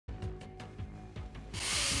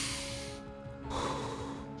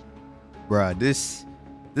Bruh, this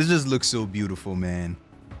just looks so beautiful, man.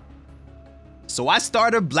 So I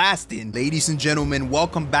started blasting. Ladies and gentlemen,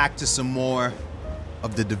 welcome back to some more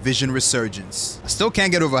of the Division Resurgence. I still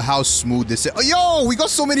can't get over how smooth this is. Oh, yo, we got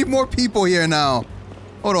so many more people here now.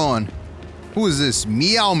 Hold on. Who is this?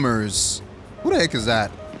 Meowmers. Who the heck is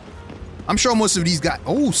that? I'm sure most of these guys...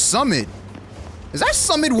 Oh, Summit. Is that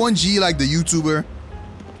Summit 1G like the YouTuber?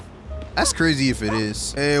 That's crazy if it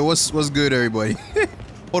is. Hey, what's good, everybody?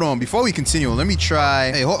 Hold on, before we continue, let me try...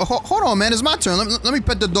 Hey, hold on, man. It's my turn. Let me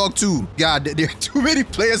pet the dog, too. God, there are too many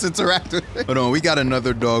players interact with it. Hold on, we got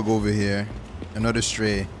another dog over here. Another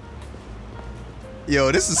stray.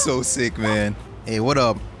 Yo, this is so sick, man. Hey, what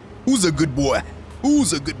up? Who's a good boy?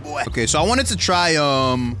 Who's a good boy? Okay, so I wanted to try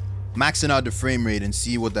maxing out the frame rate and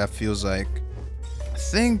see what that feels like.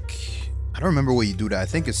 I don't remember where you do that. I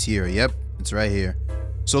think it's here. Yep, it's right here.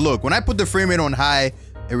 So look, when I put the frame rate on high,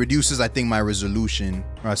 it reduces, I think, my resolution.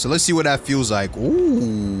 All right, so let's see what that feels like.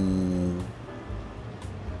 Ooh.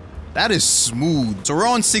 That is smooth. So we're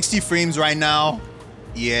on 60 frames right now.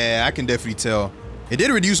 Yeah, I can definitely tell. It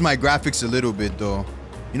did reduce my graphics a little bit, though.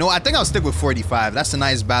 You know, I think I'll stick with 45. That's a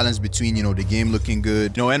nice balance between, you know, the game looking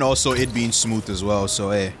good, you know, and also it being smooth as well.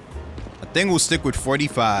 So, hey, I think we'll stick with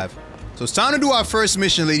 45. So it's time to do our first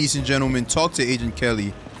mission, ladies and gentlemen. Talk to Agent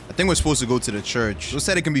Kelly. I think we're supposed to go to the church. It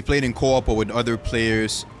said it can be played in co-op or with other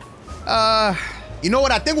players. You know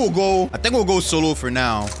what? I think we'll go solo for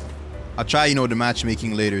now. I'll try, you know, the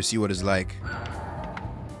matchmaking later, see what it's like.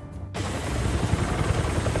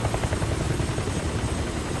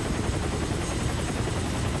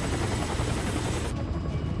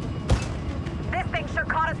 This thing sure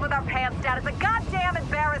caught us with our pants down. It's a goddamn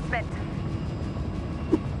embarrassment.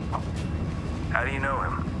 How do you know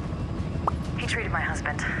him? He treated my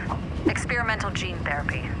husband. Experimental gene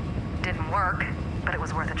therapy. Didn't work, but it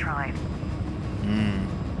was worth a try.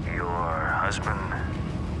 Your husband?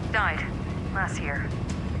 Died last year.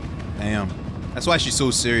 Damn. That's why she's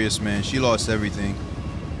so serious, man. She lost everything.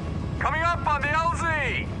 Coming up on the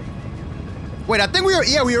LZ! Wait, I think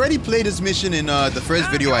we already played this mission in the first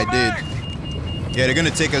video I did. Yeah, they're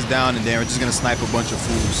gonna take us down and then we're just gonna snipe a bunch of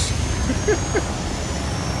fools.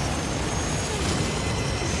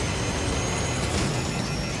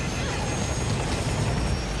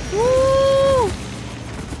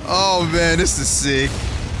 Oh man, this is sick.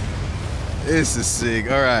 This is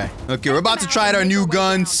sick. All right. Okay, we're about to try out our new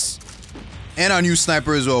guns and our new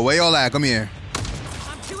sniper as well. Where y'all at? Come here.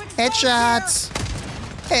 Headshots.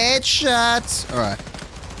 Headshots. All right.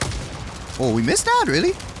 Oh, we missed that?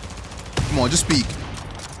 Really? Come on, just peek.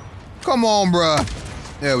 Come on, bruh.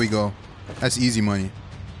 There we go. That's easy money.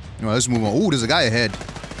 All right, let's move on. Ooh, there's a guy ahead.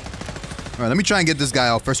 All right, let me try and get this guy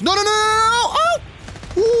out first. No, no, no, no, no. Oh!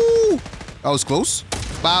 Ooh! That was close.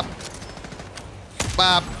 Bop.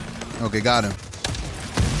 Bop. Okay, got him.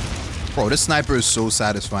 Bro, this sniper is so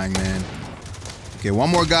satisfying, man. Okay, one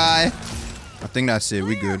more guy. I think that's it.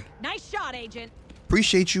 We good. Nice shot, Agent.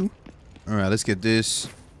 Appreciate you. All right, let's get this.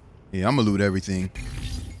 Yeah, I'm gonna loot everything.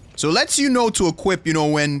 So it lets you know to equip, you know,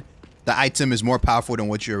 when the item is more powerful than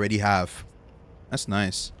what you already have. That's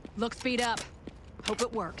nice. Look, speed up. Hope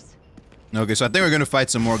it works. Okay, so I think we're gonna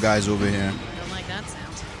fight some more guys over here. I don't like that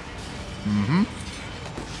sound. Mm-hmm.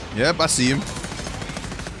 Yep, I see him.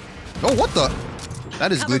 Oh, what the?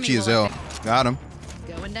 That is glitchy as hell. Got him.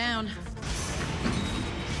 Going down.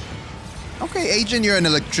 Okay, Agent, you're an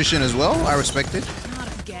electrician as well. I respect it.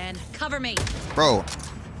 Not again. Cover me. Bro.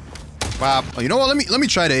 Pop. Oh, you know what? Let me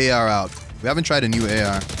try the AR out. We haven't tried a new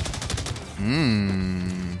AR.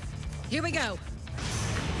 Here we go.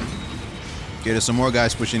 Okay, there's some more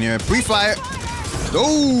guys pushing here. Pre-fire.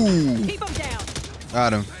 Oh! Keep them down.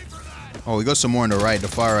 Got him. Oh, we got some more on the right, the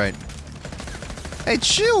far right. Hey,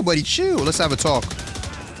 chill, buddy, chill. Let's have a talk.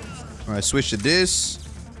 All right, switch to this.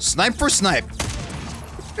 Snipe for snipe.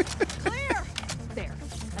 Clear. There.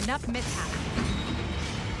 Enough mishap.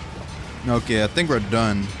 Okay, I think we're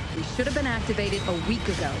done. We should have been activated a week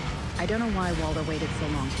ago. I don't know why Waldo waited so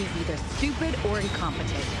long. He's either stupid or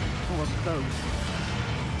incompetent. Or both.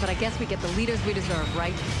 But I guess we get the leaders we deserve,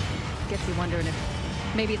 right? Gets you wondering if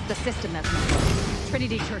maybe it's the system that's messed up.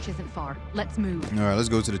 Trinity Church isn't far. Let's move. All right, let's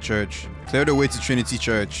go to the church. Clear the way to Trinity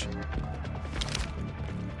Church.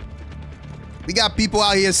 We got people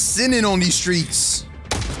out here sinning on these streets.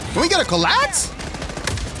 Can we get a collapse?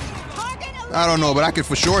 I don't know, but I could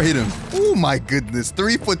for sure hit him. Oh my goodness.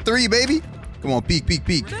 3 for 3, baby. Come on, peek, peek,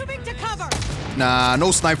 peek. Moving to cover. Nah,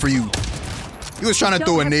 no snipe for you. He was trying to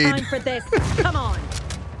throw a nade. Time for this. Come on.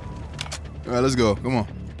 All right, let's go. Come on.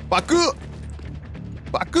 Back up.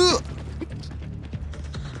 Back up.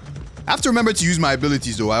 I have to remember to use my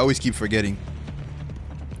abilities, though. I always keep forgetting.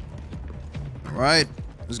 right,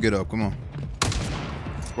 let's get up. Come on.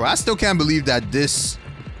 Bro, I still can't believe that this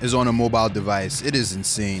is on a mobile device. It is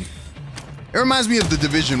insane. It reminds me of the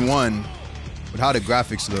Division 1 with how the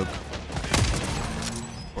graphics look.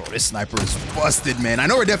 Bro, this sniper is busted, man. I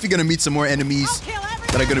know we're definitely going to meet some more enemies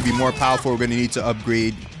that are going to be more powerful. We're going to need to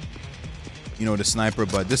upgrade, you know, the sniper,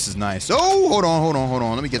 but this is nice. Oh, hold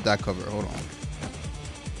on. Let me get that cover. Hold on.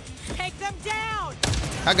 Take them down.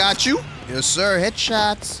 I got you. Yes, sir.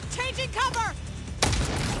 Headshots. Changing cover.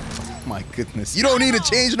 Oh, my goodness. You don't need to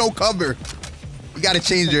change no cover. You got to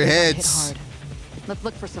change your Hit heads. hard. Let's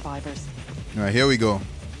look for survivors. All right, here we go.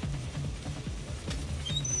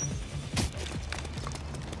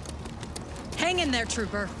 Hang in there,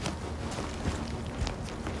 trooper.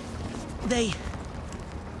 They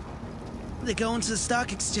go into the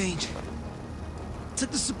stock exchange.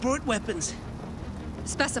 Took the support weapons.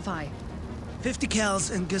 Specify. 50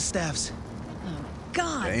 cals and Gustavs. Oh,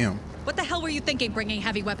 God. Damn. What the hell were you thinking bringing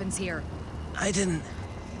heavy weapons here? I didn't.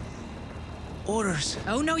 Orders.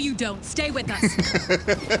 Oh, no, you don't. Stay with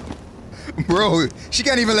us. Bro, she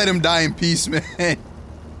can't even let him die in peace, man.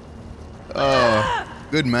 Oh,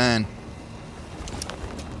 good man.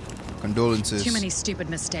 Condolences. Too many stupid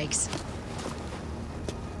mistakes.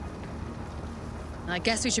 I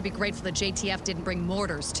guess we should be grateful the JTF didn't bring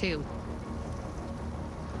mortars, too.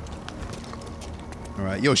 All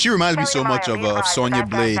right. Yo, she reminds me so much of Sonya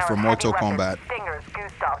Blade from Mortal Kombat.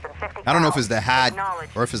 I don't know if it's the hat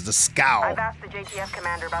or if it's the scowl. I've asked the JTF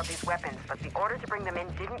commander about these weapons, but the order to bring them in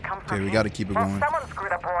didn't come from Okay, we him. got to keep it going. Someone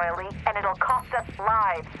screwed up royally, and it'll cost us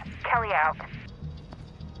lives. Kelly out.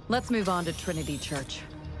 Let's move on to Trinity Church.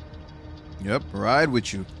 Yep, ride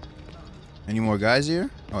with you. Any more guys here?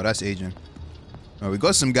 Oh, that's Agent. Oh, we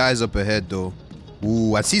got some guys up ahead, though.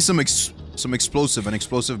 Ooh, I see some explosive, an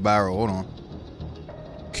explosive barrel. Hold on.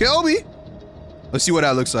 Kill me. Let's see what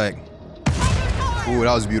that looks like. Ooh,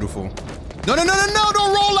 that was beautiful. No, don't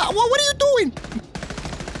roll out. What are you doing?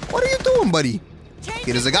 What are you doing, buddy?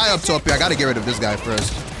 Okay, there's a guy up top here. I gotta get rid of this guy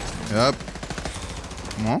first. Yep.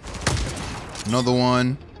 Come on. Another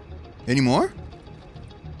one. Any more?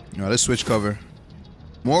 No, let's switch cover.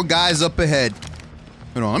 More guys up ahead.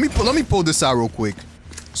 Hold on, let me pull this out real quick.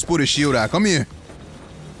 Let's pull the shield out. Come here.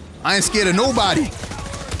 I ain't scared of nobody.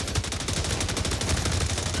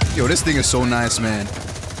 Yo, this thing is so nice, man.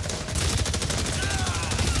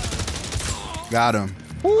 Got him.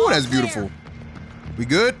 Ooh, that's beautiful. We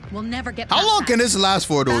good? We'll never get How past long that. can this last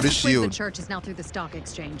for, though, this Fastest way to shield? The church is now through the stock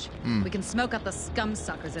exchange. We can smoke up the scum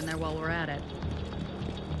suckers in there while we're at it.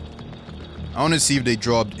 I want to see if they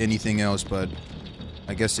dropped anything else, but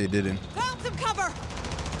I guess they didn't. Found some cover.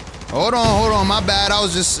 Hold on. My bad. I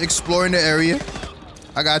was just exploring the area.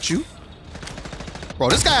 I got you. Bro,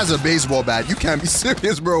 this guy has a baseball bat. You can't be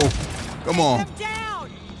serious, bro. Come on. Them down.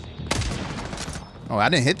 Oh, I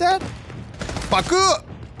didn't hit that? Fuck up.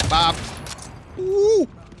 Bop. Ooh.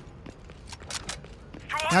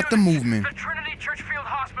 Got the movement. The Trinity Church Field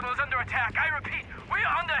Hospital is under attack. I repeat, we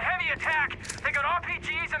are under heavy attack. They got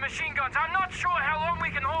RPGs and machine guns. I'm not sure how long we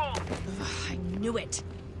can hold. I knew it.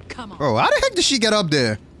 Come on. Bro, how the heck did she get up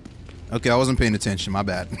there? Okay, I wasn't paying attention. My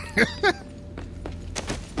bad.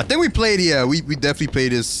 I think we played, yeah. We definitely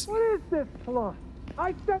played this. What is this fluff?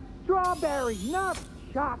 I said strawberry, not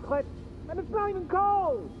chocolate. And it's not even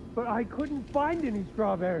cold. But I couldn't find any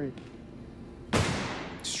strawberries.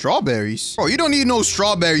 Strawberries? Bro, you don't need no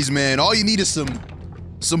strawberries, man. All you need is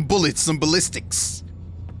some bullets, some ballistics.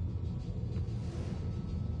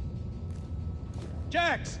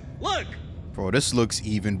 Jax, look! Bro, this looks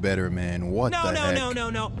even better, man. What the heck? No,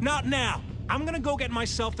 not now. I'm gonna go get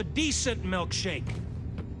myself a decent milkshake.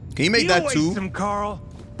 Can you make that waste too? them, Carl.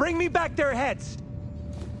 Bring me back their heads.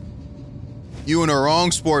 You in the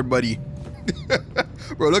wrong sport, buddy.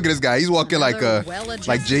 Bro, look at this guy. He's walking Another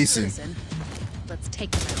like Jason. citizen. Let's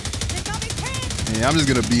take him out. Yeah, I'm just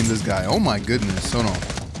gonna beam this guy. Oh my goodness. Hold on.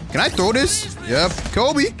 Can I throw this? Yep.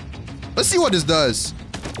 Kobe. Let's see what this does.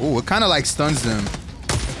 Oh, it kind of like stuns them.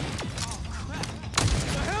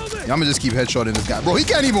 Yeah, I'm gonna just keep headshotting this guy. Bro, he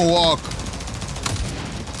can't even walk.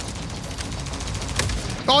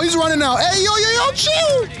 Oh, he's running now. Hey, yo,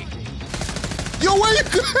 chill. Yo, where you?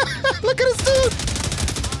 Look at this dude.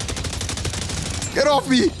 Get off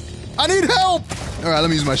me. I need help. All right, let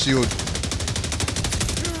me use my shield.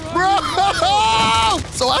 Bro!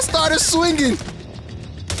 So I started swinging.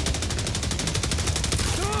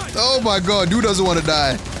 Oh my god, dude doesn't want to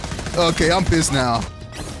die. Okay, I'm pissed now.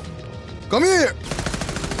 Come here.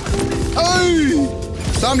 Hey!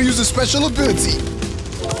 It's time to use a special ability.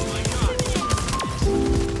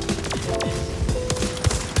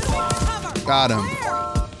 Got him.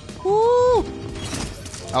 Woo!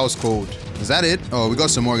 That was cold. Is that it? Oh, we got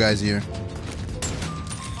some more guys here.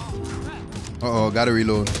 Uh-oh, gotta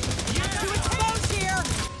reload.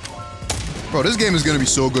 Bro, this game is gonna be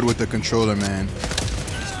so good with the controller, man.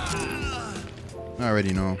 I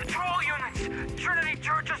already know. Patrol units! Trinity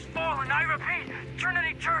Church has fallen. I repeat,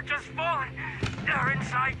 Trinity Church has fallen. They're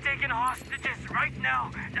inside taking hostages right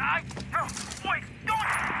now. Wait,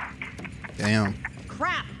 don't... Damn.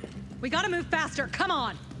 Crap! We gotta move faster. Come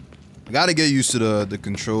on. I gotta get used to the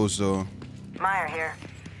controls, though. Meyer here.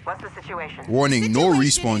 What's the situation? Warning, no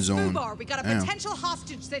respawn zone. We got a Damn. potential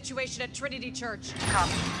hostage situation at Trinity Church.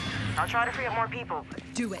 Copy. I'll try to free up more people.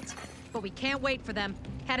 Do it. But we can't wait for them.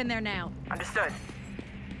 Head in there now. Understood.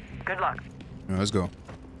 Good luck. All right, let's go.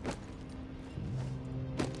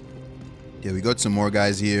 Yeah, we got some more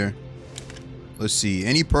guys here. Let's see.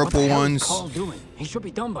 Any purple ones? What the hell is Carl doing? He should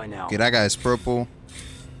be done by now. Okay, that guy's purple.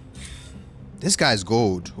 This guy's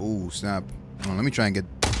gold. Oh, snap. Hold on, let me try and get...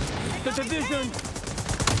 The division!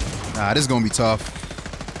 Ah, this is gonna be tough.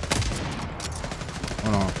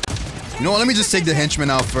 Hold on. You know what? Let me just take the henchman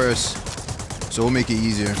out first. So we'll make it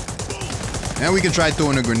easier. And we can try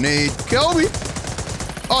throwing a grenade. Kill me!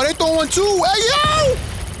 Oh, they throw one too! Hey, yo!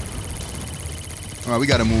 Alright, we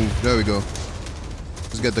gotta move. There we go.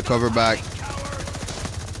 Let's get the cover back.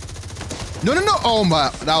 No, no, no! Oh my,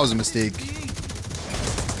 that was a mistake.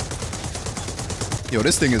 Yo,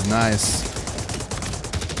 this thing is nice.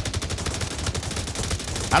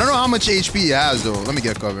 I don't know how much HP it has, though. Let me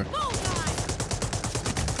get cover.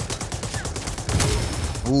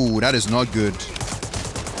 Ooh, that is not good.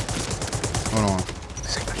 Hold on.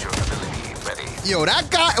 Signature ability ready. Yo, that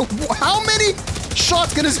guy... How many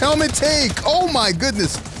shots can his helmet take? Oh, my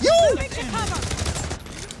goodness. Yo!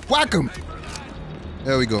 Whack him.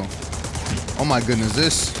 There we go. Oh, my goodness.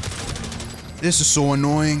 This is so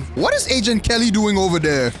annoying. What is Agent Kelly doing over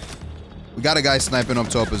there? We got a guy sniping up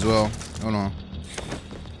top as well. Hold on.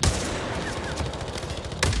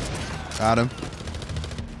 Got him.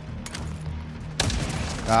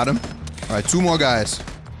 Got him. All right, 2 more guys.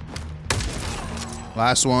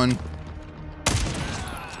 Last one.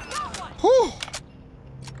 Whew.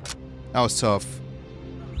 That was tough.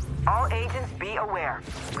 All agents be aware.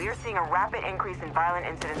 We are seeing a rapid increase in violent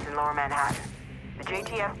incidents in Lower Manhattan. The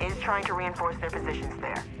JTF is trying to reinforce their positions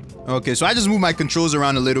there. Okay, so I just moved my controls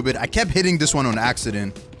around a little bit. I kept hitting this one on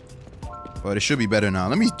accident. But it should be better now.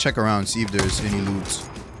 Let me check around, see if there's any loot.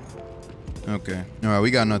 Okay. Alright, we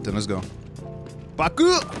got nothing. Let's go.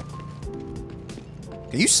 Baku!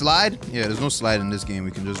 Can you slide? Yeah, there's no slide in this game.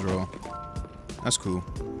 We can just roll. That's cool.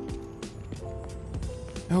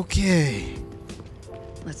 Okay.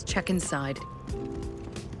 Let's check inside.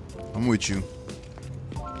 I'm with you.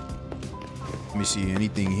 Let me see.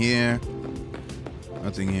 Anything here?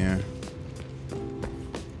 Nothing here.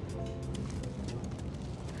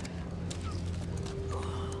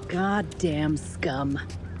 Goddamn scum.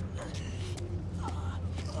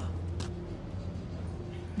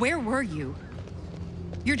 Where were you?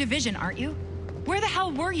 Your division, aren't you? Where the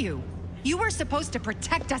hell were you? You were supposed to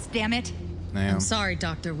protect us, damn it. Damn. I'm sorry,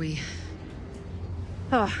 Doctor.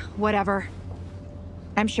 Whatever.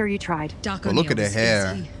 I'm sure you tried. Oh, look at the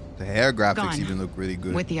hair. The hair graphics even look really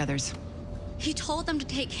good. With the others. He told them to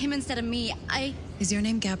take him instead of me. Is your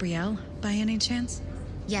name Gabrielle, by any chance?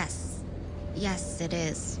 Yes. Yes, it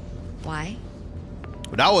is. Why?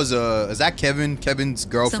 But that was is that Kevin? Kevin's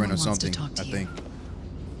girlfriend Someone or something? wants to talk to I think.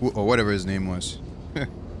 Or whatever his name was.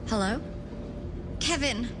 Hello?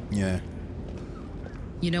 Kevin. Yeah.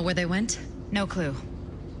 You know where they went? No clue.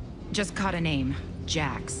 Just caught a name.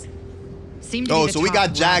 Jax. Seemed to Oh, be the so we top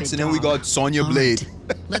got Jax rabid and then we dog. got Sonya All Blade.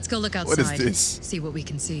 right. Let's go look outside. What is this? See what we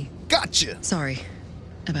can see. Gotcha. Sorry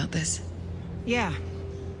about this. Yeah.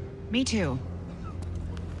 Me too.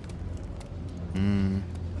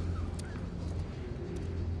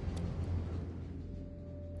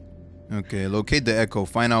 Okay, locate the echo.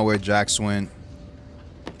 Find out where Jax went.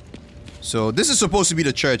 So this is supposed to be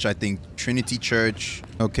the church, I think. Trinity Church.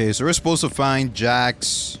 Okay, so we're supposed to find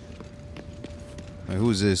Jax. Wait, who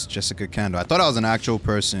is this? Jessica Candle. I thought I was an actual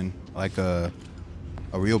person. Like a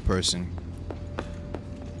real person.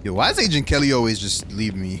 Yo, why does Agent Kelly always just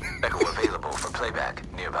leave me? Echo available for playback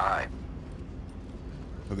nearby.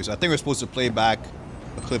 Okay, so I think we're supposed to play back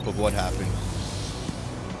a clip of what happened.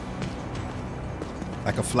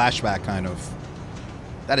 Like a flashback, kind of.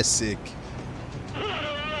 That is sick.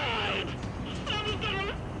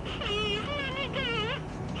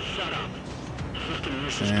 Shut up.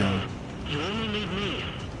 Damn. You only need me.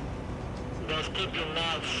 Best keep your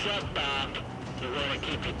mouth shut, Doc. You want to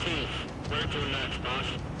keep your teeth. Where to next, boss?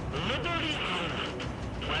 Liberty Island.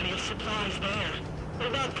 Plenty of supplies there. What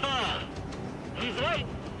about Carl? He's right.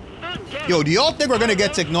 Yo, do y'all think we're gonna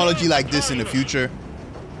get technology like this in the future?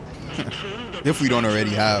 If we don't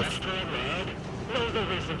already have.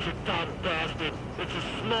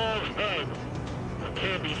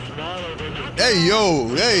 Hey, yo,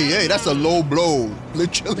 hey, that's a low blow.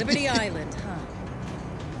 Literally. Liberty Island, huh?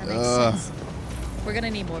 That makes sense. We're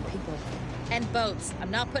gonna need more people. And boats.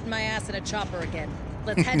 I'm not putting my ass in a chopper again.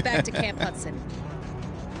 Let's head back to Camp Hudson.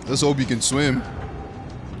 Let's hope you can swim.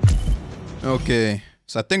 Okay,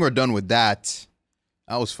 so I think we're done with that.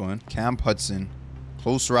 That was fun. Camp Hudson.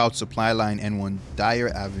 Close route, supply line, N1, Dyer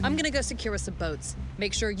Avenue. I'm gonna go secure us some boats.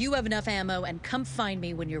 Make sure you have enough ammo and come find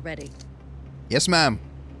me when you're ready. Yes, ma'am.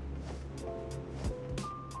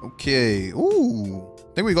 Okay. Ooh.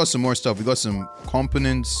 I think we got some more stuff. We got some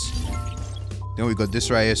components. Then we got this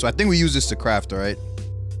right here. So I think we use this to craft, all right?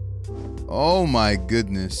 Oh my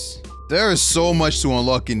goodness. There is so much to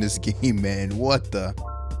unlock in this game, man. What the?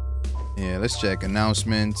 Yeah, let's check.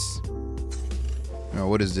 Announcements. Oh,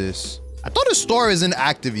 what is this? I thought the store isn't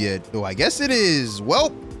active yet. Oh, I guess it is.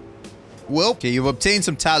 Well. Okay, you've obtained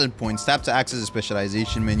some talent points. Tap to access the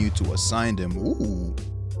specialization menu to assign them. Ooh.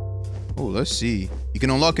 Oh, let's see. You can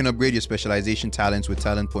unlock and upgrade your specialization talents with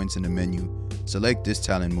talent points in the menu. Select this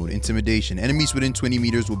talent mode. Intimidation. Enemies within 20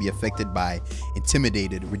 meters will be affected by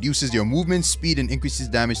intimidated. Reduces your movement speed and increases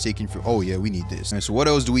damage taken for... Oh, yeah, we need this. Right, so what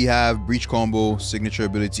else do we have? Breach combo, signature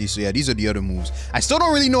ability. So yeah, these are the other moves. I still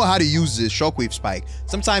don't really know how to use this shockwave spike.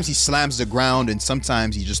 Sometimes he slams the ground and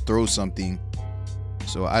sometimes he just throws something.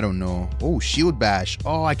 So I don't know. Oh, shield bash.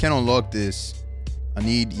 Oh, I can't unlock this. I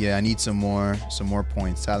need some more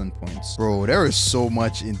points, talent points. Bro, there is so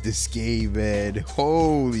much in this game, man.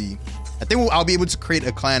 Holy. I think I'll be able to create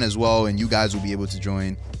a clan as well, and you guys will be able to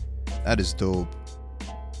join. That is dope.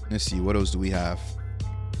 Let's see, what else do we have?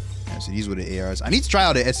 Yeah, so these were the ARs. I need to try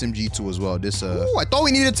out the SMG too as well. This Ooh, I thought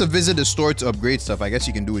we needed to visit the store to upgrade stuff. I guess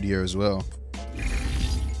you can do it here as well.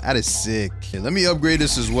 That is sick. Okay, let me upgrade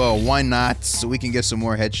this as well. Why not? So we can get some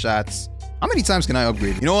more headshots. How many times can I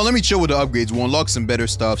upgrade? You know what? Let me chill with the upgrades. We'll unlock some better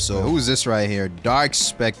stuff. So who's this right here? Dark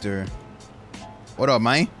Spectre. What up,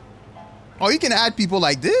 man? Oh, you can add people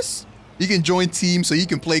like this? You can join teams so you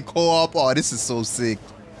can play co-op. Oh, this is so sick.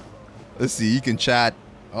 Let's see. You can chat.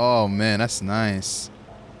 Oh, man. That's nice.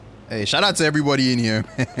 Hey, shout out to everybody in here,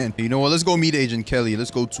 man. You know what? Let's go meet Agent Kelly. Let's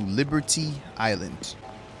go to Liberty Island.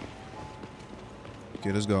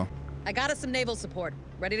 Okay, let's go. I got us some naval support.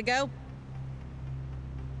 Ready to go?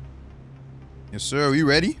 Yes, sir. Are we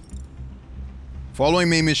ready? Following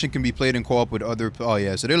main mission can be played in co-op with other... Oh,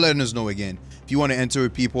 yeah. So they're letting us know again. If you want to enter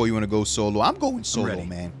with people or you want to go solo. I'm going solo,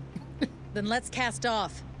 man. Then let's cast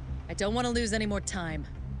off. I don't want to lose any more time.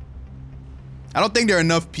 I don't think there are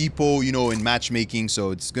enough people, you know, in matchmaking,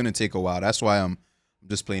 so it's going to take a while. That's why I'm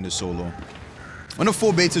just playing the solo. When the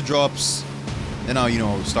full beta drops, then I'll, you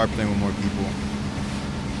know, start playing with more people.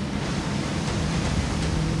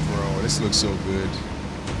 Bro, this looks so good.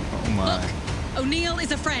 Oh, my. Look. O'Neill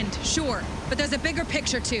is a friend, sure, but there's a bigger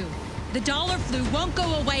picture too. The dollar flu won't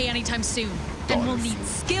go away anytime soon, and we'll need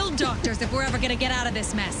skilled doctors if we're ever gonna get out of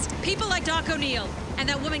this mess. People like Doc O'Neill and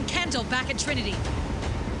that woman Kendall back at Trinity.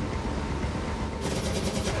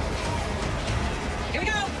 Here we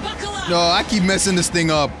go, buckle up! No, I keep messing this thing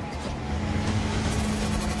up.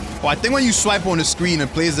 Oh, I think when you swipe on the screen, it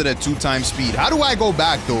plays it at 2x speed. How do I go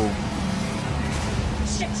back though?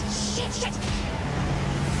 Shit.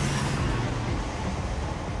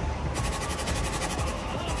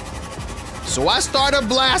 So I started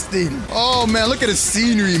blasting. Oh, man, look at the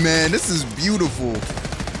scenery, man. This is beautiful.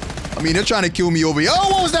 I mean, they're trying to kill me over here. Oh,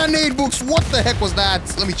 what was that nade, Bouks? What the heck was that?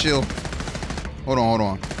 Let me chill. Hold on.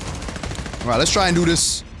 All right, let's try and do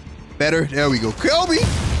this better. There we go. Kill me.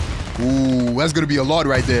 Ooh, that's going to be a lot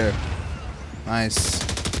right there. Nice.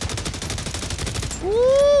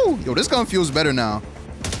 Woo. Yo, this gun feels better now.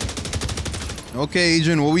 Okay,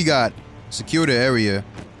 Agent, what we got? Secure the area.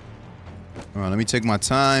 All right, let me take my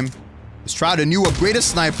time. Let's try the new upgraded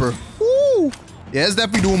sniper. Woo! Yeah, it's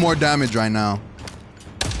definitely doing more damage right now.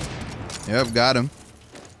 Yep, got him.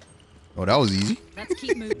 Oh, that was easy. Let's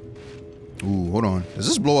keep moving. Ooh, hold on. Does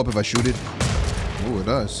this blow up if I shoot it? Oh, it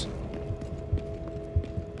does.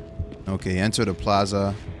 Okay, enter the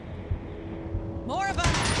plaza. More of them.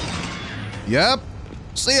 Yep.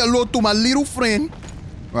 Say hello to my little friend.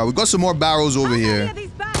 All right, we got some more barrels over here. How many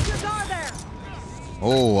of these bastards are there?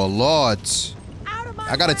 Oh, a lot.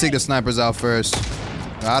 I gotta take the snipers out first.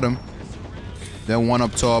 Got him. Then one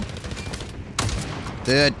up top.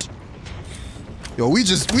 Dead. Yo, we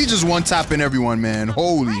just one tapping everyone, man.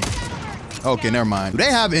 Holy. Okay, never mind. Do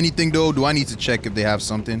they have anything though? Do I need to check if they have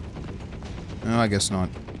something? No, I guess not.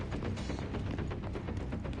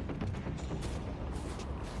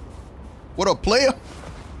 What up, player?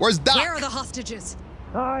 Where's Doc? Where are the hostages?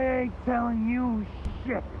 I ain't telling you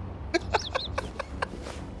shit.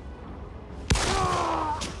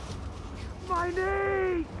 My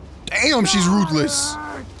knee! Damn, she's ruthless.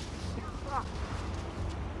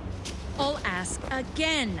 I'll ask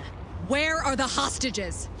again. Where are the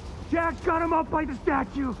hostages? Jack got him up by the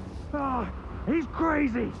statue. He's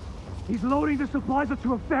crazy. He's loading the supplies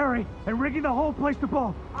onto a ferry and rigging the whole place to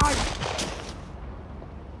bomb.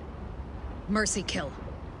 Mercy kill.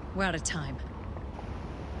 We're out of time.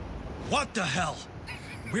 What the hell?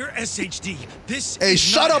 We're SHD. This Hey, is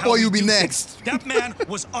shut not up how or we you'll be do next. things. That man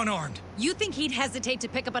was unarmed. You think he'd hesitate to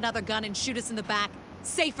pick up another gun and shoot us in the back?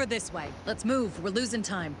 Safer this way. Let's move. We're losing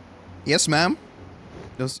time. Yes, ma'am.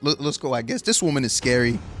 Let's go. I guess this woman is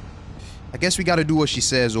scary. I guess we gotta do what she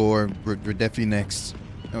says or we're definitely next.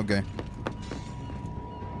 Okay.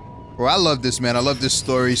 Bro, I love this, man. I love this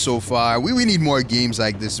story so far. We need more games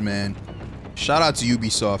like this, man. Shout out to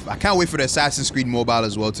Ubisoft. I can't wait for the Assassin's Creed Mobile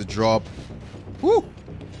as well to drop. Woo!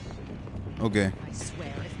 Okay. I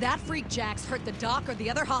swear, if that freak Jax hurt the doc or the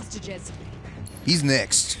other hostages. He's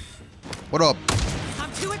next. What up?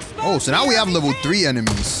 I'm too exposed. Oh, so now we have level 3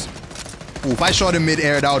 enemies. Ooh, if I shot him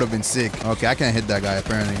mid-air, that would have been sick. Okay, I can't hit that guy,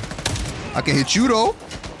 apparently. I can hit you, though.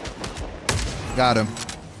 Got him.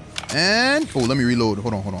 And... oh, let me reload.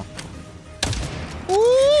 Hold on.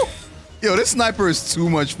 Ooh! Yo, this sniper is too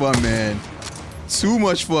much fun, man. Too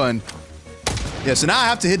much fun. Yeah, so now I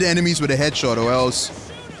have to hit the enemies with a headshot or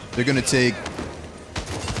else they're gonna take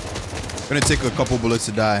a couple bullets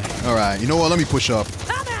to die. Alright, you know what? Let me push up.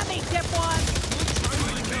 Come at me, dipwad.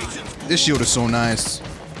 This shield is so nice.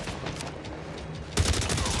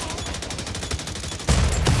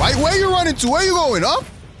 Right, where you running to? Where you going? Up?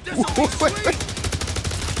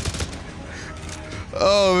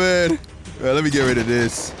 Oh, man. Alright, let me get rid of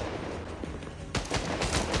this.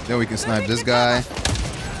 Then we can snipe this guy.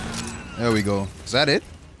 There we go. Is that it?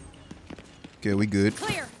 Okay, we good.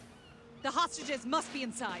 Clear. The hostages must be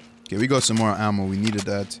inside. Okay, we got some more ammo. We needed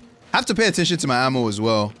that. I have to pay attention to my ammo as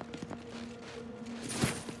well.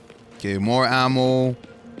 Okay, more ammo.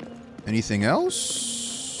 Anything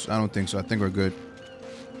else? I don't think so. I think we're good.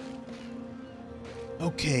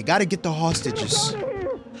 Okay, gotta get the hostages.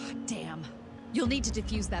 Damn. You'll need to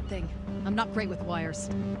defuse that thing. I'm not great with wires.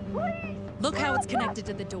 Look how it's connected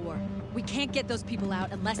to the door. We can't get those people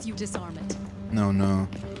out unless you disarm it. No.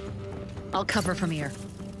 I'll cover from here.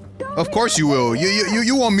 Of course you will.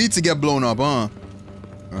 You want me to get blown up, huh? All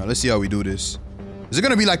right, let's see how we do this. Is it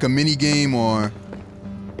gonna be like a mini game or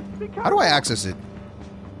how do I access it?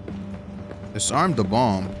 Disarm the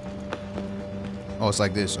bomb. Oh, it's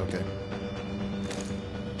like this. Okay.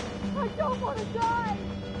 I don't want to die.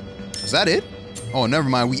 Is that it? Oh, never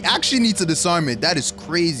mind. We actually need to disarm it. That is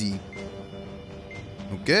crazy.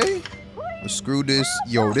 Okay. Let's screw this.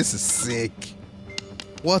 Yo, this is sick.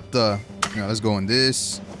 What the? Yeah, let's go in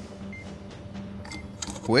this.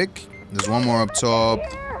 Quick. There's one more up top.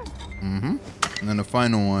 And then the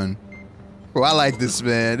final one. Bro, I like this,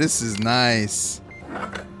 man. This is nice.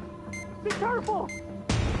 Be careful.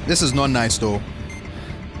 This is not nice, though.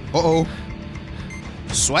 Uh-oh.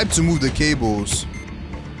 Swipe to move the cables.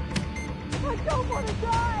 I don't want to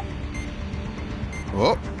die.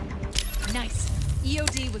 Oh. Nice.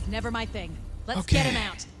 EOD was never my thing. Let's get him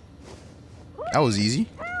out. That was easy.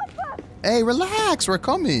 Hey, relax. We're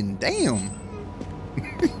coming. Damn.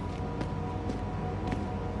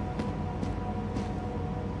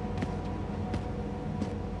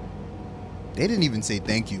 They didn't even say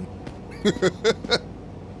thank you.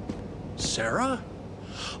 Sarah?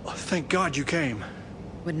 Oh, thank God you came.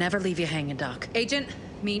 Would never leave you hanging, Doc. Agent,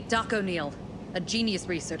 meet Doc O'Neill, a genius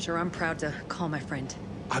researcher I'm proud to call my friend.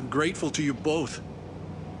 I'm grateful to you both.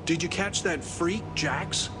 Did you catch that freak,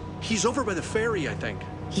 Jax? He's over by the ferry, I think.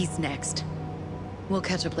 He's next. We'll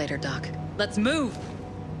catch up later, Doc. Let's move!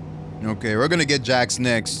 Okay, we're gonna get Jax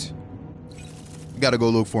next. We gotta go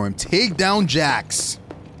look for him. Take down Jax.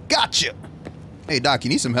 Gotcha! Hey, Doc, you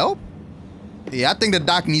need some help? Yeah, I think the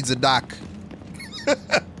Doc needs a Doc.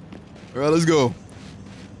 Alright, let's go.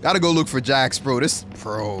 Gotta go look for Jax, bro. This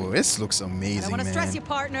looks amazing, I don't want to man. stress you,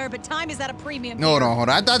 partner, but time is at a premium. No, hold on.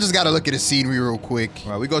 I just gotta look at the scenery real quick.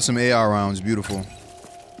 All right, we got some AR rounds. Beautiful.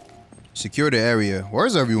 Secure the area.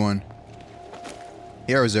 Where's everyone?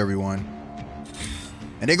 Here is everyone.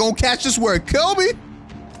 And they gonna catch this where? Kill me?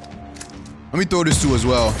 Let me throw this too as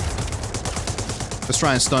well. Let's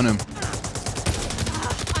try and stun him.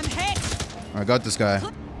 I'm hit. All right, got this guy.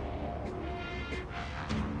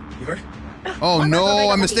 You hurt? Oh no,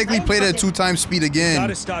 I mistakenly played at 2x speed again.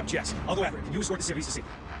 Gotta stop, Jess. I'll go after it. You escort the civvies to see.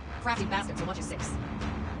 Crafty bastard, so watch your six.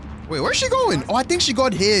 Wait, where's she going? Oh, I think she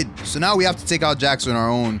got hit. So now we have to take out Jax on our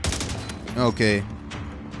own. Okay.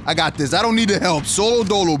 I got this. I don't need the help. Solo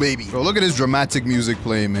dolo, baby. Bro, look at this dramatic music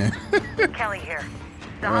playing, man. Kelly here.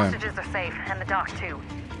 The hostages are safe, and the doc too.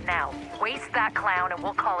 Now, waste that clown and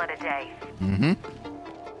we'll call it a day.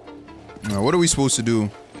 Mm-hmm. Now, what are we supposed to do?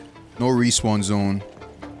 No respawn zone.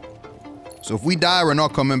 So if we die, we're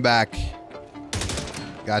not coming back.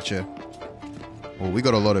 Gotcha. Oh, we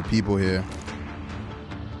got a lot of people here.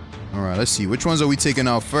 Alright, let's see. Which ones are we taking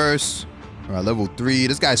out first? Alright, level 3.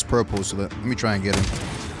 This guy's purple, so let me try and get him.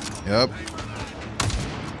 Yep.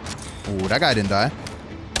 Oh, that guy didn't die.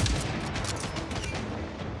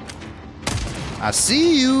 I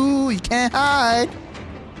see you. You can't hide.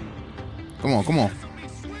 Come on, come on.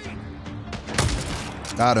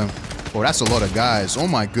 Got him. Oh, that's a lot of guys. Oh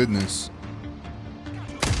my goodness.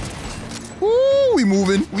 Woo, we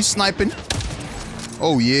moving. We sniping.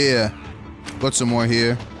 Oh yeah. Got some more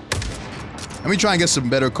here. Let me try and get some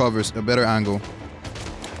better covers, a better angle.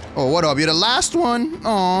 Oh, what up? You're the last one.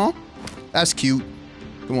 Aw. That's cute.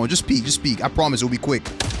 Come on, just peek, just peek. I promise it'll be quick.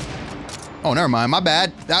 Oh, never mind. My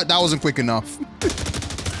bad. That wasn't quick enough.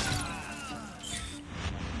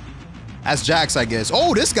 That's Jax, I guess.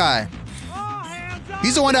 Oh, this guy.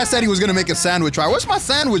 He's the one that said he was gonna make a sandwich. Right? Where's my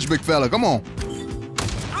sandwich, big fella? Come on.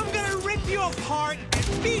 I'm gonna rip you apart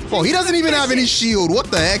and beat you. Oh, he doesn't even have any shield.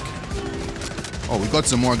 What the heck? Oh, we got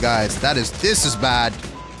some more guys. This is bad.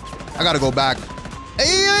 I gotta go back.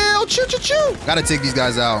 Hey, yo, choo, choo, choo. Gotta take these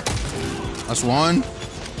guys out. That's one.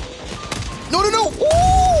 No, no, no.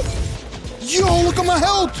 Ooh! Yo, look at my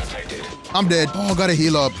health. I'm dead. Oh, I gotta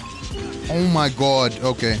heal up. Oh my god.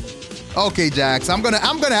 Okay. Okay, Jax. I'm gonna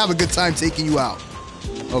have a good time taking you out.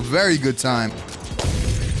 A very good time.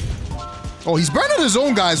 Oh, he's burning his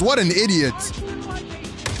own guys. What an idiot.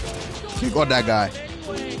 Okay, got that guy.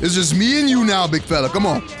 It's just me and you now, big fella. Come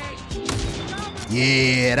on.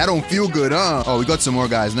 Yeah, that don't feel good, huh? Oh, we got some more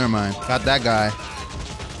guys. Never mind. Got that guy.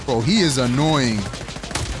 Bro, he is annoying.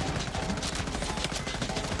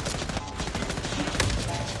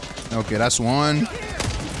 Okay, that's one.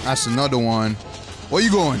 That's another one. Where you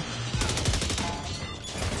going?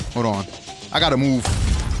 Hold on. I gotta move.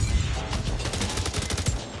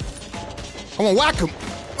 Come on, whack him.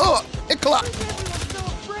 Oh, it clocked.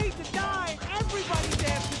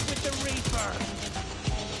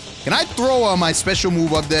 Can I throw my special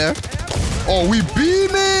move up there? Oh, we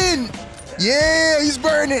beaming! Yeah, he's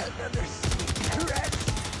burning.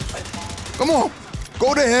 Come on,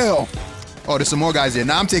 go to hell. Oh, there's some more guys here.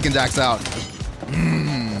 Now I'm taking Jax out.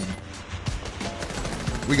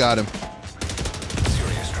 We got him.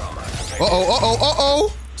 Uh-oh, uh-oh,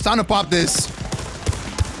 uh-oh. It's time to pop this.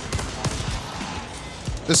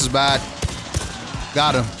 This is bad.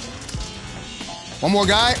 Got him. One more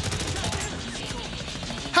guy.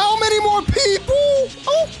 How many more people?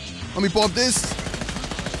 Oh, let me pop this.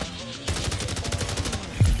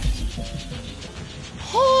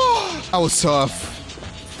 Oh, that was tough.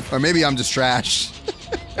 Or maybe I'm just trash.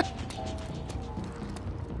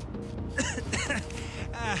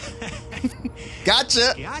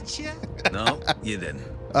 Gotcha. Gotcha? No, you didn't.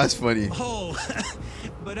 That's funny. Oh,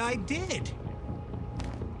 but I did.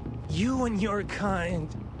 You and your kind.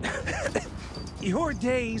 Your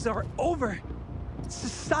days are over.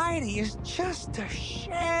 Society is just a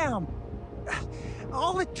sham.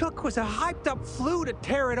 All it took was a hyped-up flu to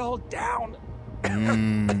tear it all down.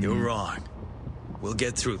 You're wrong. We'll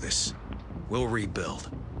get through this. We'll rebuild.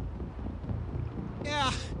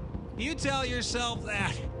 Yeah, you tell yourself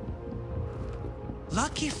that.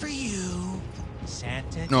 Lucky for you,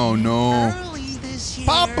 Santa No, no. early this year.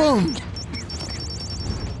 Pop him!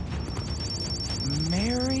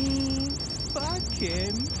 Merry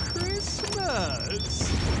fucking Christmas.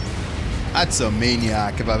 That's a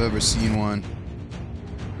maniac if I've ever seen one.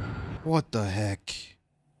 What the heck?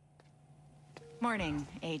 Morning,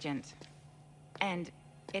 Agent. And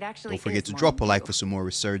it actually Don't forget is to drop a like too. for some more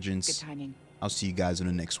Resurgence. Good timing. I'll see you guys in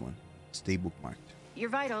the next one. Stay bookmarked. Your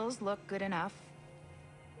vitals look good enough.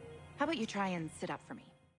 How about you try and sit up for me?